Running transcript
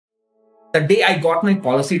The day I got my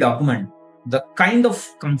policy document, the kind of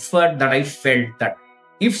comfort that I felt that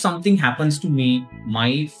if something happens to me,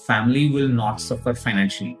 my family will not suffer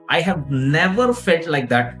financially. I have never felt like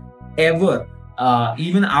that ever.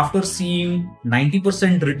 Even after seeing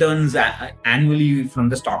 90% returns annually from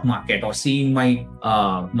the stock market, or seeing my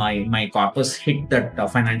corpus hit that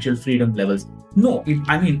financial freedom levels, no,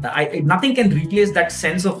 nothing can replace that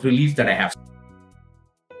sense of relief that I have.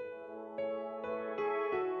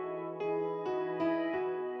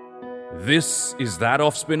 This is that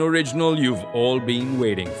Offspin original you've all been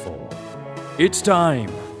waiting for. It's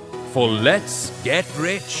time for Let's Get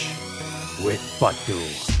Rich with Pattu.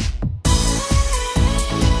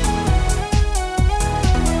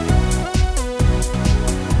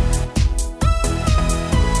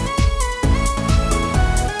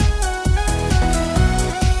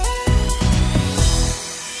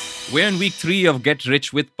 We're in week 3 of Get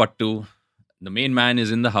Rich with Pattu. The main man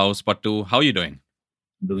is in the house. Pattu, how are you doing?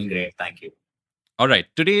 Doing great, thank you. All right,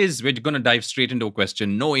 we're going to dive straight into a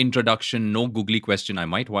question. No introduction, no googly question. I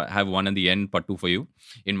might have one at the end, Pattu, for you.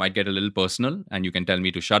 It might get a little personal and you can tell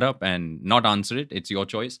me to shut up and not answer it. It's your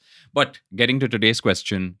choice. But getting to today's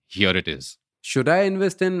question, here it is. Should I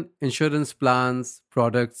invest in insurance plans,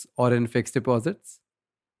 products, or in fixed deposits?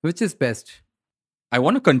 Which is best? I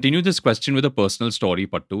want to continue this question with a personal story,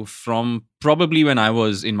 Pattu, from probably when I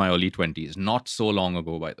was in my early 20s. Not so long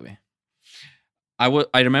ago, by the way.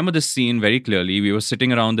 I remember this scene very clearly. We were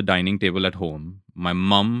sitting around the dining table at home. My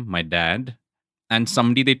mum, my dad, and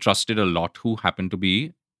somebody they trusted a lot who happened to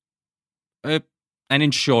be an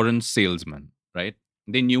insurance salesman, right?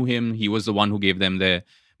 They knew him. He was the one who gave them their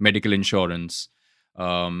medical insurance.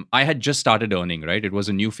 I had just started earning, right? It was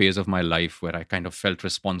a new phase of my life where I kind of felt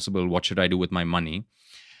responsible. What should I do with my money?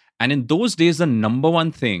 And in those days, the number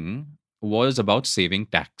one thing was about saving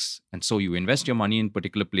tax. And so you invest your money in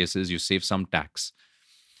particular places, you save some tax.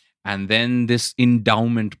 And then this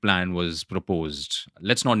endowment plan was proposed.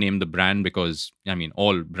 Let's not name the brand because,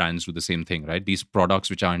 all brands do the same thing, right? These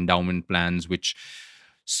products which are endowment plans, which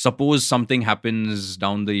suppose something happens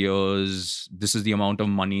down the years, this is the amount of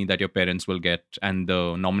money that your parents will get. And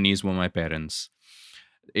the nominees were my parents.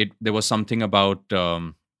 There was something about,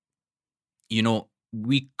 there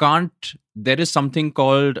is something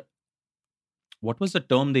called, what was the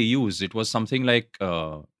term they used? It was something like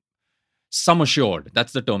sum assured.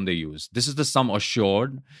 That's the term they used. This is the sum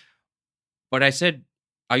assured. But I said,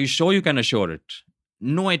 are you sure you can assure it?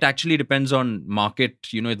 No, it actually depends on market.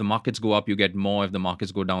 If the markets go up, you get more. If the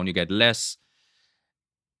markets go down, you get less.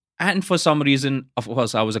 And for some reason, of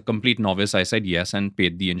course, I was a complete novice. I said yes and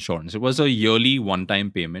paid the insurance. It was a yearly one-time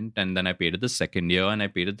payment. And then I paid it the second year and I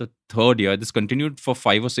paid it the third year. This continued for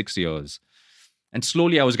 5 or 6 years. And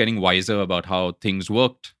slowly I was getting wiser about how things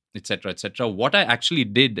worked, etc., etc. What I actually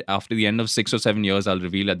did after the end of 6 or 7 years, I'll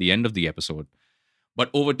reveal at the end of the episode. But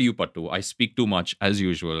over to you, Pattu. I speak too much, as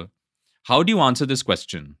usual. How do you answer this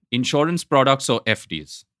question? Insurance products or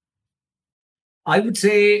FDs? I would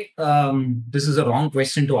say this is a wrong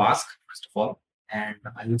question to ask, first of all. And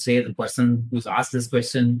I would say the person who's asked this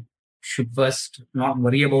question should first not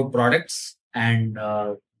worry about products and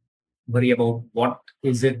worry about what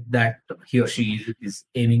is it that he or she is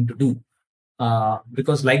aiming to do.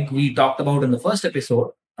 Because like we talked about in the first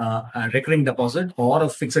episode, a recurring deposit or a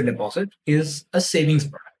fixed deposit is a savings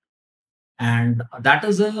product. And that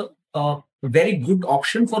is a very good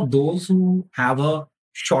option for those who have a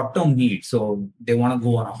short-term need. So they want to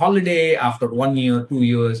go on a holiday after 1 year, 2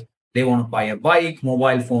 years, they want to buy a bike,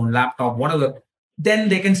 mobile phone, laptop, whatever. Then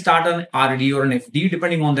they can start an RD or an FD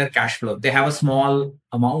depending on their cash flow. They have a small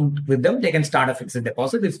amount with them, they can start a fixed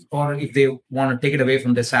deposit. If they want to take it away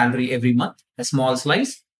from their salary every month, a small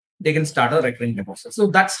slice, they can start a recurring deposit. So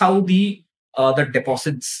that's how the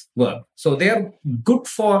deposits work. So they're good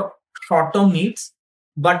for short-term needs,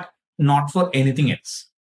 but not for anything else.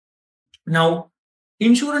 Now,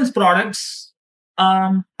 insurance products,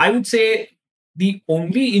 I would say the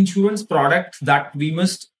only insurance product that we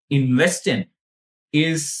must invest in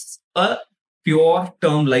is a pure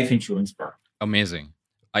term life insurance product. Amazing.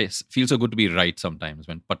 I feel so good to be right sometimes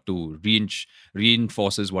when Pattu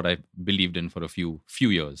reinforces what I believed in for a few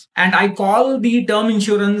years. And I call the term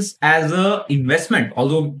insurance as an investment,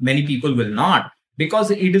 although many people will not, because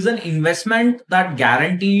it is an investment that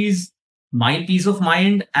guarantees my peace of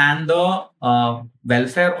mind and the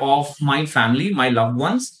welfare of my family, my loved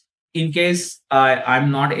ones, in case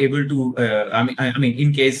I'm not able to,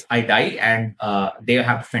 in case I die and they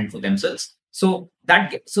have to fend for themselves. So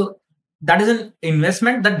that is an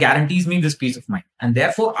investment that guarantees me this peace of mind. And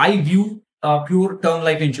therefore, I view pure term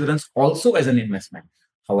life insurance also as an investment.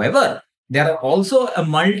 However, there are also a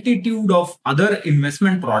multitude of other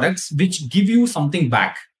investment products which give you something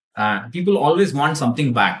back. People always want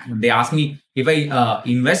something back. They ask me, if I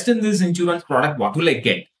invest in this insurance product, what will I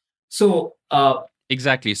get? So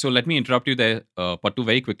Exactly. So let me interrupt you there, Pattu,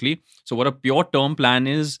 very quickly. So what a pure term plan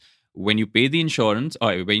is, when you pay the insurance,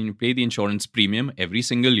 or when you pay the insurance premium every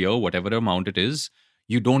single year, whatever amount it is,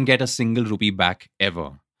 you don't get a single rupee back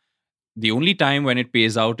ever. The only time when it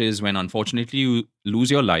pays out is when, unfortunately, you lose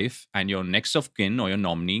your life and your next of kin or your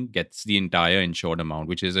nominee gets the entire insured amount,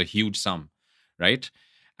 which is a huge sum, right?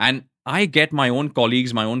 And I get my own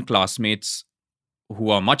colleagues, my own classmates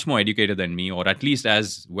who are much more educated than me, or at least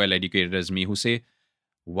as well educated as me, who say,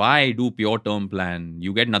 why do pure term plan?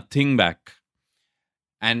 You get nothing back.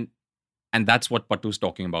 And that's what Pattu's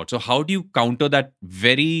talking about. So how do you counter that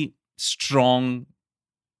very strong,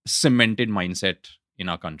 cemented mindset in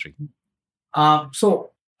our country?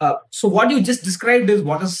 So what you just described is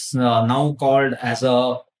what is now called as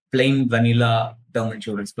a plain vanilla term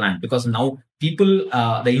insurance plan, because now people,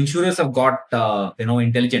 the insurers have got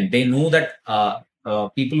intelligent. They know that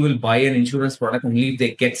people will buy an insurance product only if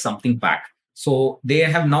they get something back. So they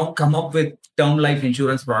have now come up with term life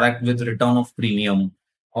insurance product with return of premium,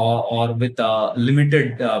 or with a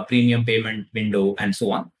limited premium payment window and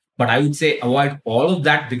so on. But I would say avoid all of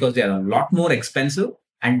that because they are a lot more expensive,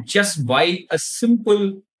 and just buy a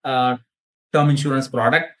simple term insurance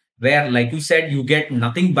product where, like you said, you get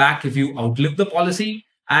nothing back if you outlive the policy.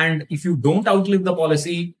 And if you don't outlive the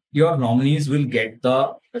policy, your nominees will get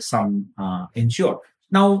the sum insured.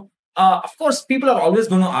 Now, of course, people are always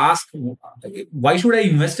going to ask, why should I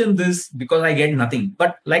invest in this? Because I get nothing.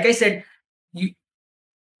 But like I said,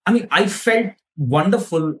 I felt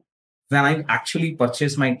wonderful when I actually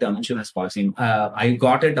purchased my term insurance policy. I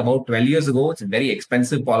got it about 12 years ago. It's a very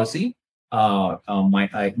expensive policy.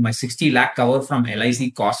 My 60 lakh cover from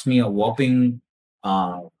LIC cost me a whopping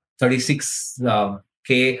 36K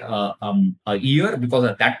a year, because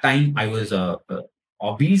at that time I was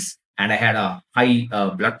obese and I had a high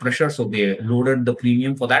blood pressure. So they loaded the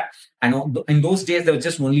premium for that. And in those days, there was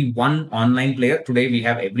just only one online player. Today, we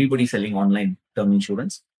have everybody selling online term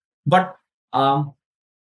insurance. But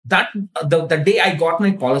that the day I got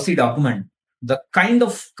my policy document, the kind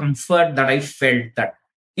of comfort that I felt, that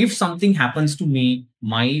if something happens to me,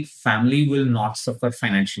 my family will not suffer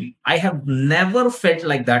financially. I have never felt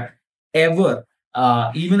like that ever.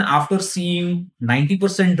 Even after seeing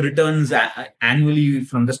 90% returns annually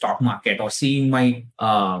from the stock market, or seeing my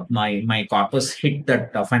my corpus hit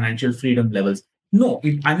that financial freedom levels. No,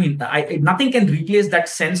 nothing can replace that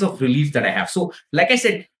sense of relief that I have. So, like I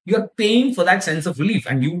said, you're paying for that sense of relief,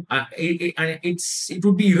 and it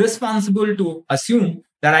would be irresponsible to assume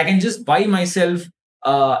that I can just buy myself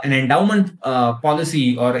an endowment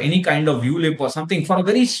policy or any kind of ULIP or something for a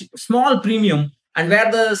very small premium, and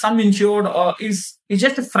where the sum insured is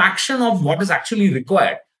just a fraction of what is actually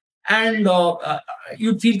required, and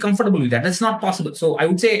you'd feel comfortable with that. That's not possible. So I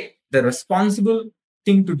would say the responsible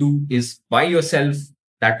thing to do is buy yourself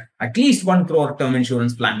that at least 1 crore term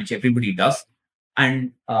insurance plan, which everybody does,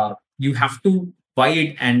 and you have to buy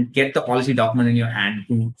it and get the policy document in your hand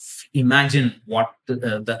to imagine what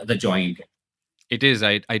the joy you get. It is.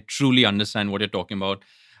 I truly understand what you're talking about.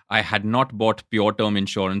 I had not bought pure term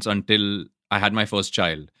insurance until I had my first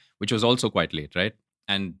child, which was also quite late, right?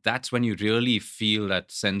 And that's when you really feel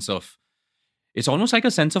that sense of, it's almost like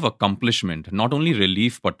a sense of accomplishment, not only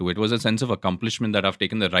relief, but it was a sense of accomplishment that I've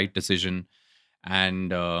taken the right decision,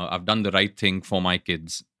 and I've done the right thing for my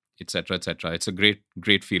kids, etc., etc. It's a great,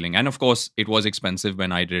 great feeling. And of course, it was expensive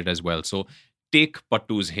when I did it as well. So take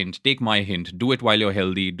Pattu's hint, take my hint, do it while you're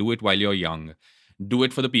healthy, do it while you're young, do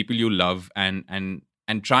it for the people you love, and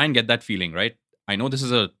try and get that feeling, right? I know this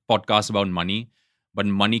is a podcast about money, but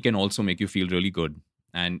money can also make you feel really good,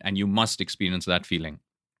 and you must experience that feeling.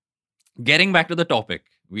 Getting back to the topic,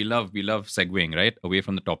 we love segueing right away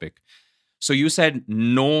from the topic. So you said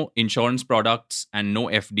no insurance products and no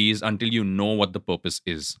FDs until you know what the purpose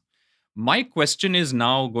is. My question is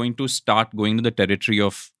now going to start going to the territory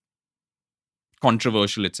of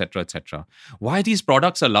controversial, etc., etc. Why are these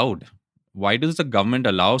products allowed? Why does the government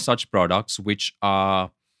allow such products which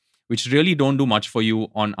really don't do much for you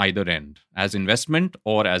on either end, as investment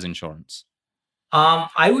or as insurance?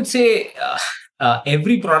 I would say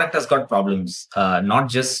every product has got problems, not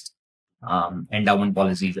just endowment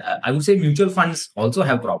policies. I would say mutual funds also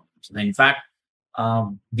have problems. In fact,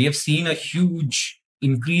 we have seen a huge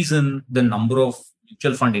increase in the number of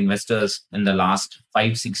mutual fund investors in the last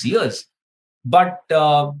 5-6 years. But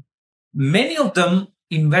many of them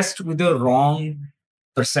invest with the wrong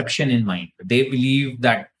perception in mind. They believe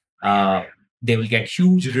that they will get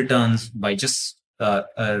huge returns by just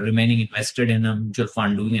remaining invested in a mutual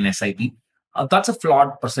fund, doing an SIP. That's a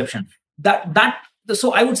flawed perception.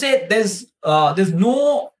 So I would say there's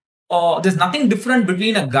nothing different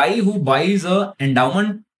between a guy who buys a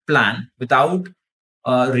endowment plan without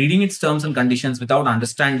reading its terms and conditions, without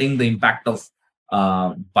understanding the impact of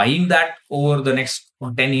buying that over the next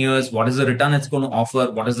 10 years. What is the return it's going to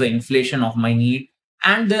offer? What is the inflation of my need?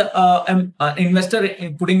 And the investor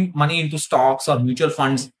putting money into stocks or mutual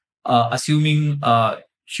funds, assuming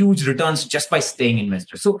huge returns just by staying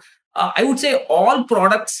invested. So I would say all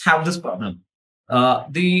products have this problem.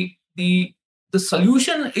 The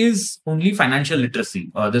solution is only financial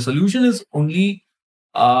literacy. The solution is only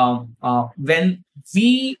when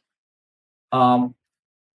we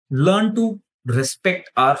learn to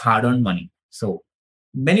respect our hard-earned money. So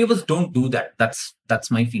many of us don't do that.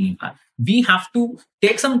 That's my feeling. We have to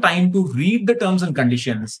take some time to read the terms and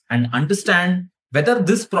conditions and understand whether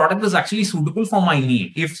this product is actually suitable for my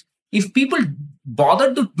need. If people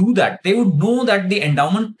bothered to do that, they would know that the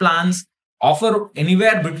endowment plans offer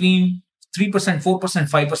anywhere between 3%, 4%,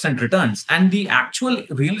 5% returns. And the actual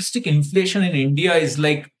realistic inflation in India is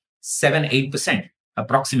like 7, 8%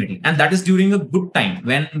 approximately. And that is during a good time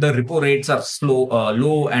when the repo rates are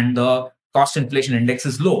low and the cost inflation index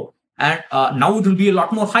is low. And now it will be a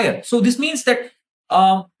lot more higher. So this means that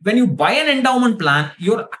when you buy an endowment plan,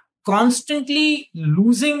 you're constantly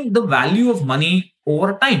losing the value of money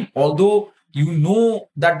over time. Although you know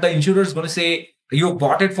that the insurer is going to say, you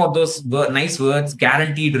bought it for those nice words,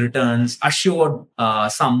 guaranteed returns, assured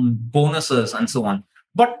some bonuses and so on.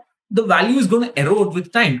 But the value is going to erode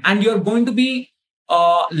with time and you're going to be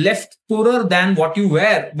left poorer than what you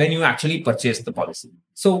were when you actually purchased the policy.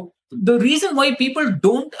 So the reason why people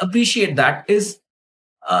don't appreciate that is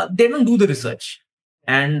they don't do the research.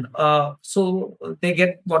 And so they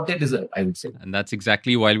get what they deserve, I would say. And that's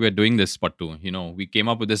exactly why we're doing this, Pattu. We came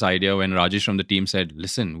up with this idea when Rajesh from the team said,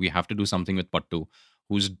 listen, we have to do something with Pattu,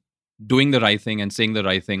 who's doing the right thing and saying the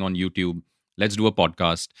right thing on YouTube. Let's do a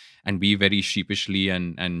podcast. And we very sheepishly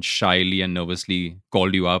and shyly and nervously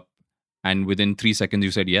called you up. And within 3 seconds,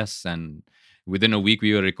 you said yes. And within a week,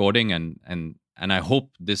 we were recording. And I hope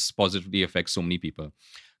this positively affects so many people.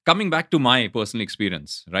 Coming back to my personal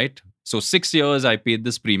experience, right? So 6 years, I paid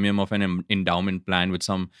this premium of an endowment plan with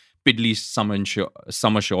some piddly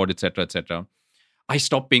sum assured, etc., etc. I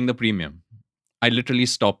stopped paying the premium. I literally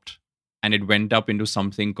stopped, and it went up into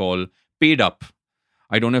something called paid up.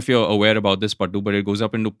 I don't know if you're aware about this, Pattu, but it goes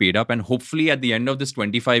up into paid up. And hopefully at the end of this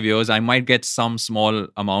 25 years, I might get some small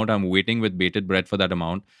amount. I'm waiting with bated breath for that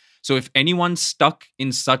amount. So if anyone's stuck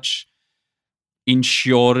in such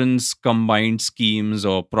insurance combined schemes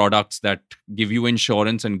or products that give you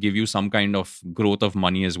insurance and give you some kind of growth of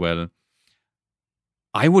money as well,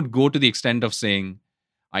 I would go to the extent of saying,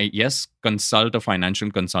 consult a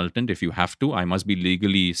financial consultant if you have to. I must be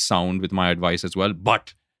legally sound with my advice as well,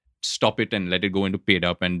 but stop it and let it go into paid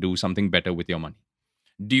up and do something better with your money.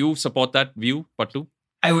 Do you support that view, Pattu?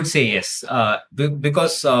 I would say yes,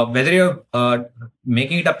 because whether you're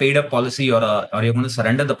making it a paid up policy or you're going to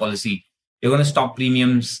surrender the policy, you're going to stop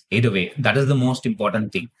premiums either way. That is the most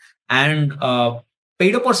important thing. And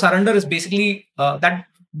paid up or surrender is basically, that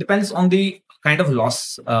depends on the kind of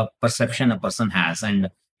loss perception a person has. And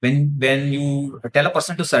when you tell a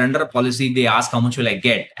person to surrender a policy, they ask how much will I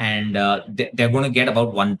get? And they're going to get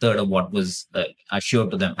about 1/3 of what was assured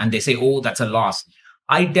to them. And they say, oh, that's a loss.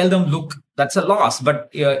 I tell them, look, that's a loss. But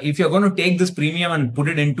if you're going to take this premium and put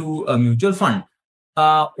it into a mutual fund,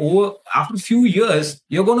 after a few years,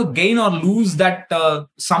 you're going to gain or lose that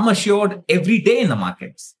sum assured every day in the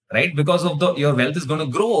markets, right? Because of your wealth is going to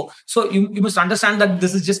grow. So you must understand that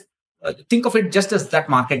this is just, think of it just as that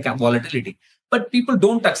market volatility. But people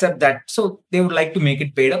don't accept that. So they would like to make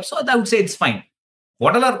it paid up. So I would say it's fine.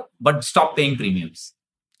 Whatever, but stop paying premiums.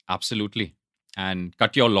 Absolutely. And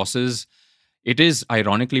cut your losses. It is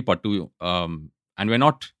ironically, Pattu, and we're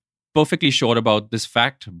not perfectly sure about this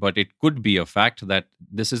fact, but it could be a fact that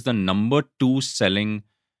this is the number 2 selling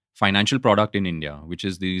financial product in India, which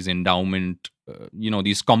is these endowment,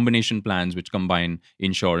 these combination plans which combine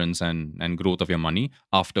insurance and growth of your money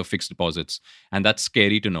after fixed deposits. And that's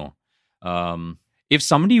scary to know. If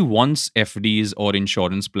somebody wants FDs or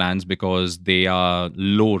insurance plans because they are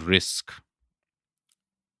low risk,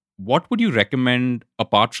 what would you recommend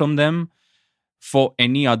apart from them for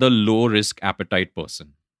any other low risk appetite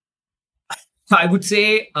person? I would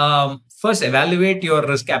say first evaluate your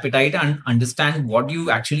risk appetite and understand what you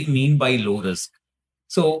actually mean by low risk.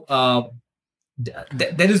 So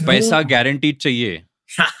there is Paisa guaranteed chahiye.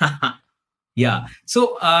 Yeah.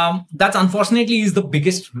 So that's unfortunately is the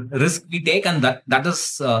biggest risk we take, and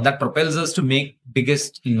that propels us to make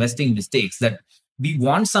biggest investing mistakes. That we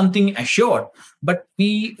want something assured, but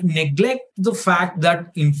we neglect the fact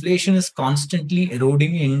that inflation is constantly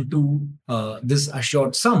eroding into this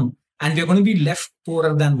assured sum, and we're going to be left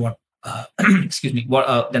poorer than what excuse me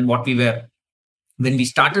than what we were when we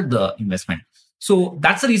started the investment. So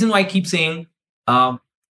that's the reason why I keep saying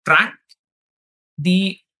track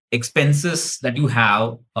the expenses that you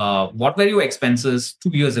have. What were your expenses 2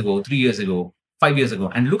 years ago, 3 years ago, 5 years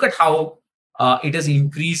ago, and look at how it has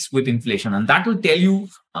increased with inflation, and that will tell you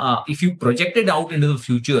if you project it out into the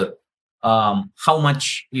future, how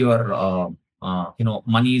much your how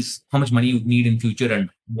much money you need in future, and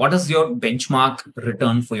what is your benchmark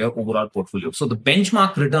return for your overall portfolio. So the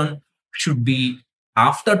benchmark return should be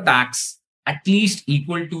after tax at least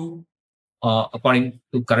equal to, according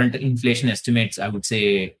to current inflation estimates, I would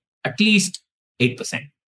say at least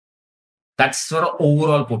 8%. That's for an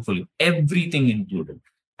overall portfolio, everything included.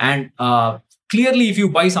 And clearly, if you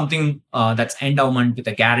buy something that's endowment with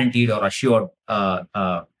a guaranteed or assured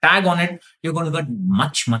tag on it, you're going to get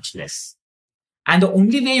much, much less. And the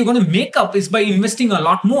only way you're going to make up is by investing a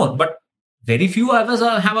lot more. But very few of us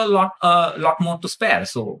have a lot more to spare.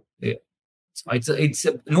 So it's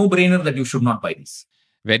a no-brainer that you should not buy this.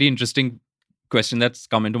 Very interesting question that's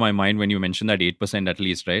come into my mind when you mentioned that 8% at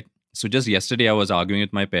least, right? So just yesterday, I was arguing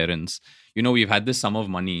with my parents. We've had this sum of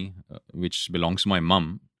money, which belongs to my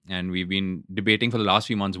mum. And we've been debating for the last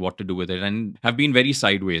few months what to do with it, and have been very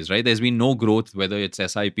sideways, right? There's been no growth, whether it's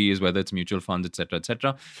SIPs, whether it's mutual funds, etc.,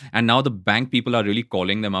 etc. And now the bank people are really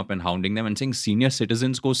calling them up and hounding them and saying senior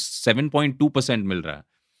citizens ko 7.2% mil raha hai.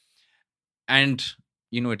 And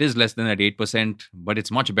it is less than that 8%, but it's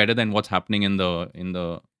much better than what's happening in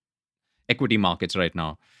the equity markets right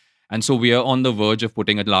now. And so we are on the verge of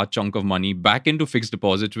putting a large chunk of money back into fixed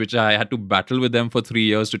deposits, which I had to battle with them for 3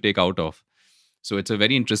 years to take out of. So it's a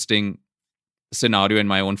very interesting scenario in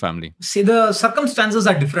my own family. See, the circumstances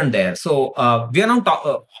are different there. So we are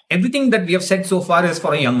now everything that we have said so far is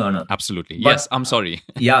for a young earner. Absolutely. But, yes, I'm sorry.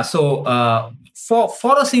 Yeah. So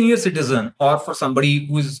for a senior citizen or for somebody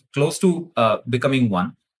who is close to becoming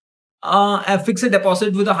one, a fixed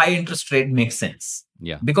deposit with a high interest rate makes sense.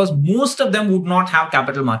 Yeah. Because most of them would not have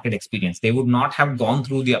capital market experience. They would not have gone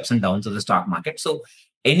through the ups and downs of the stock market. So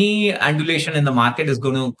any undulation in the market is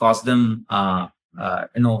going to cause them,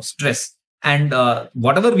 stress. And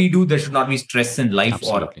whatever we do, there should not be stress in life.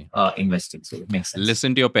 Absolutely. Or investing. So it makes sense.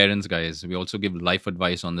 Listen to your parents, guys. We also give life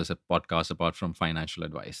advice on this podcast apart from financial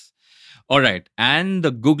advice. All right. And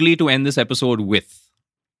the googly to end this episode with.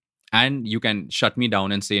 And you can shut me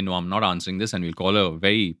down and say, no, I'm not answering this. And we'll call a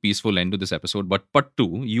very peaceful end to this episode. But part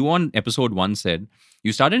 2, you on episode 1 said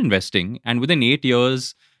you started investing and within 8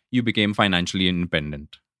 years, you became financially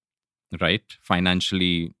independent, right?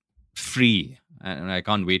 Financially free. And I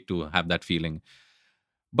can't wait to have that feeling.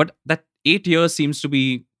 But that 8 years seems to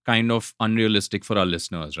be kind of unrealistic for our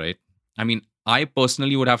listeners, right? I mean, I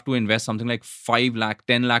personally would have to invest something like 5 lakh,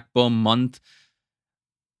 10 lakh per month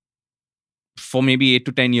for maybe 8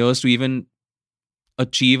 to 10 years to even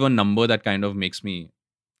achieve a number that kind of makes me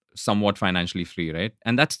somewhat financially free, right?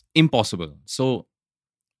 And that's impossible. So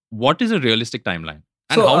what is a realistic timeline?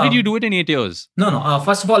 And how did you do it in 8 years? No.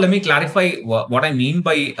 First of all, let me clarify what I mean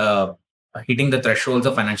by hitting the thresholds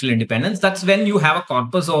of financial independence. That's when you have a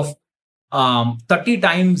corpus of 30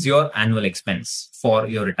 times your annual expense for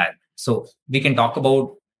your retirement. So we can talk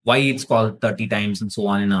about why it's called 30 times and so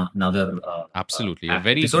on in another absolutely a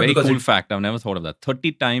very cool fact. I've never thought of that.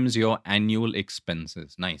 30 times your annual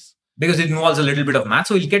expenses. Nice. Because it involves a little bit of math,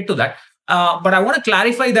 so we'll get to that. But I want to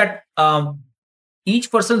clarify that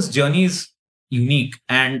each person's journey is unique,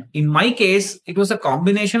 and in my case it was a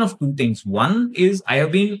combination of two things. One is I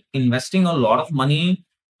have been investing a lot of money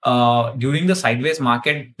during the sideways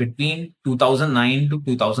market between 2009 to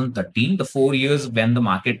 2013, the 4 years when the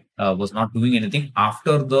market was not doing anything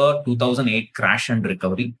after the 2008 crash and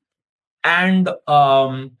recovery. And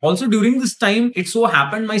also during this time, it so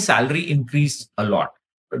happened my salary increased a lot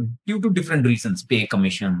due to different reasons, pay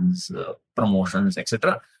commissions, promotions,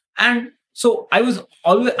 etc. And so I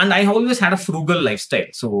always had a frugal lifestyle.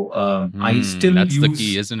 So I still that's the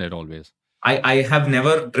key, isn't it? Always. I have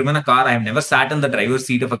never driven a car. I have never sat in the driver's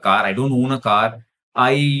seat of a car. I don't own a car.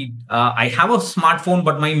 I have a smartphone,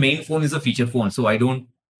 but my main phone is a feature phone. So I don't.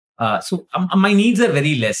 My needs are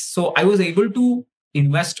very less. So I was able to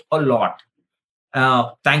invest a lot.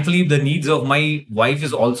 Thankfully, the needs of my wife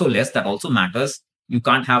is also less. That also matters. You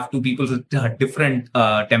can't have two people with different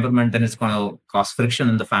temperament, then it's going to cause friction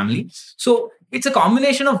in the family. So it's a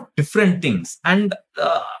combination of different things. And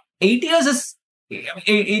 8 years is,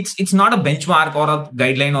 it's not a benchmark or a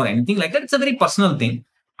guideline or anything like that. It's a very personal thing.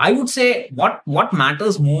 I would say what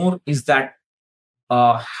matters more is that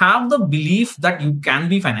have the belief that you can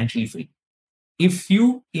be financially free if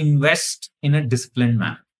you invest in a disciplined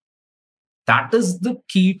manner. That is the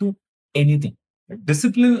key to anything.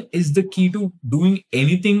 Discipline is the key to doing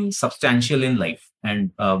anything substantial in life,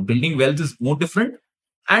 and building wealth is more different.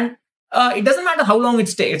 And it doesn't matter how long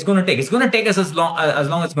it's going to take. It's going to take us as long as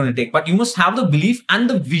it's going to take. But you must have the belief and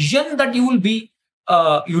the vision that you will be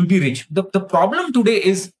rich. The problem today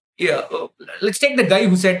is, let's take the guy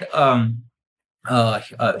who said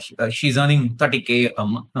she's earning 30K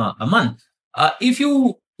a month. If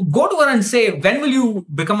you go to her and say, when will you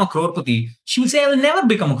become a crorepati? She will say, I will never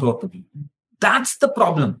become a crorepati. That's the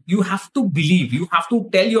problem. You have to believe. You have to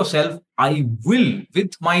tell yourself, I will,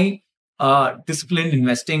 with my disciplined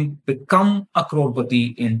investing, become a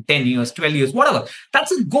crorepati in 10 years, 12 years, whatever.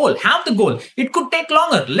 That's a goal. Have the goal. It could take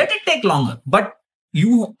longer. Let it take longer. But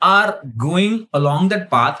you are going along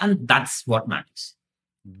that path, and that's what matters.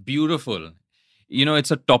 Beautiful.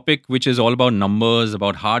 It's a topic which is all about numbers,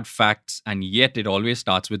 about hard facts, and yet it always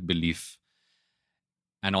starts with belief.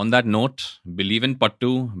 And on that note, believe in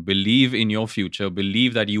Pattu, believe in your future,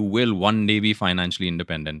 believe that you will one day be financially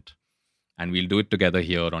independent. And we'll do it together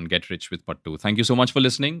here on Get Rich with Pattu. Thank you so much for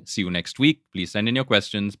listening. See you next week. Please send in your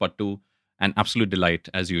questions. Pattu, an absolute delight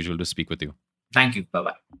as usual to speak with you. Thank you.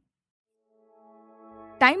 Bye-bye.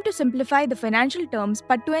 Time to simplify the financial terms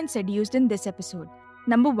Pattu and Sid used in this episode.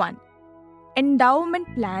 Number 1.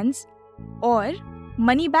 Endowment plans or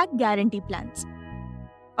money-back guarantee plans.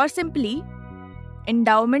 Or simply,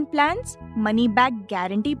 endowment plans, money-back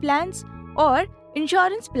guarantee plans, or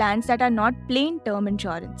insurance plans that are not plain term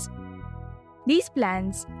insurance. These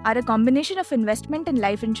plans are a combination of investment and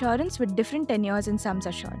life insurance with different tenures and sums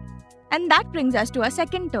assured. And that brings us to our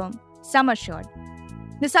second term, sum assured.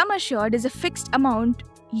 The sum assured is a fixed amount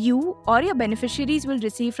you or your beneficiaries will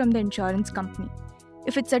receive from the insurance company.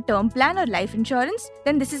 If it's a term plan or life insurance,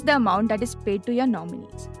 then this is the amount that is paid to your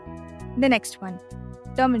nominees. The next one,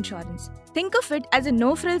 term insurance. Think of it as a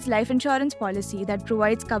no-frills life insurance policy that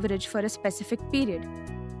provides coverage for a specific period.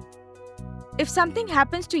 If something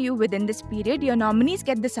happens to you within this period, your nominees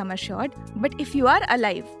get the sum assured, but if you are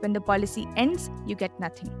alive when the policy ends, you get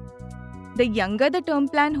nothing. The younger the term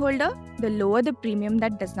plan holder, the lower the premium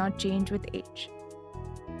that does not change with age.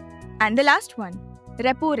 And the last one,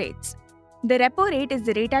 repo rates. The repo rate is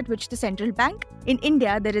the rate at which the central bank, in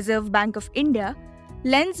India, the Reserve Bank of India,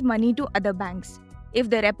 lends money to other banks. If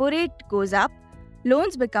the repo rate goes up,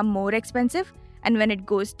 loans become more expensive, and when it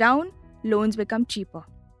goes down, loans become cheaper.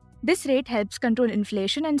 This rate helps control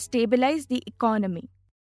inflation and stabilize the economy.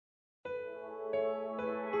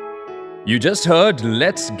 You just heard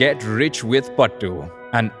Let's Get Rich with Pattu,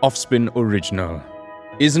 an Offspin original.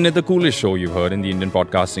 Isn't it the coolest show you've heard in the Indian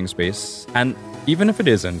podcasting space? And even if it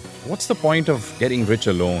isn't, what's the point of getting rich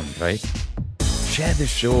alone, right? Share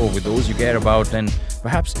this show with those you care about and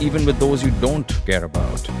perhaps even with those you don't care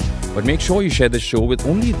about. But make sure you share this show with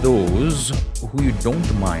only those who you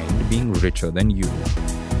don't mind being richer than you.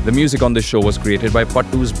 The music on this show was created by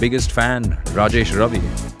Pattu's biggest fan, Rajesh Ravi.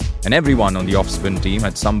 And everyone on the Offspin team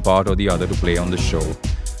had some part or the other to play on the show.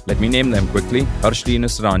 Let me name them quickly. Harshdi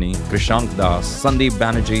Nisrani, Krishank Das, Sandeep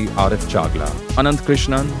Banerjee, Arif Chagla, Anant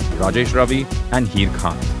Krishnan, Rajesh Ravi, and Heer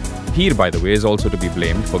Khan. Heer, by the way, is also to be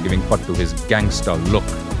blamed for giving Pattu his gangster look,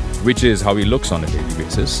 which is how he looks on a daily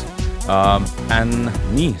basis. And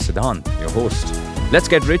me, Siddhant, your host. Let's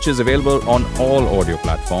Get Rich is available on all audio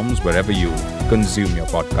platforms wherever you consume your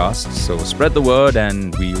podcasts. So spread the word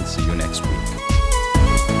and we'll see you next week.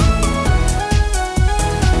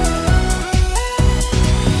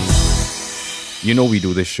 You know we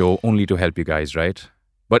do this show only to help you guys, right?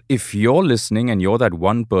 But if you're listening and you're that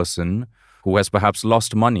one person who has perhaps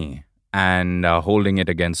lost money and holding it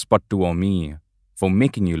against Pattu or me for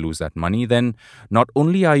making you lose that money, then not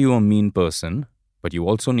only are you a mean person, but you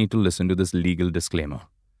also need to listen to this legal disclaimer.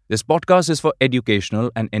 This podcast is for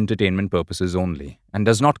educational and entertainment purposes only and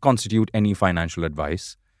does not constitute any financial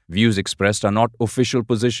advice. Views expressed are not official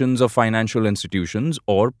positions of financial institutions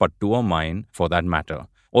or Pattu or mine for that matter.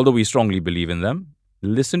 Although we strongly believe in them,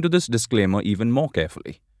 listen to this disclaimer even more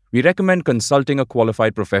carefully. We recommend consulting a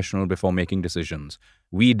qualified professional before making decisions.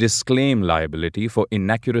 We disclaim liability for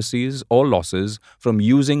inaccuracies or losses from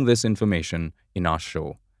using this information in our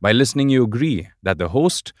show. By listening, you agree that the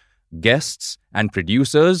host, guests, and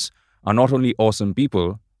producers are not only awesome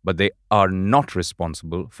people, but they are not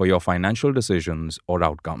responsible for your financial decisions or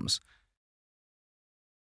outcomes.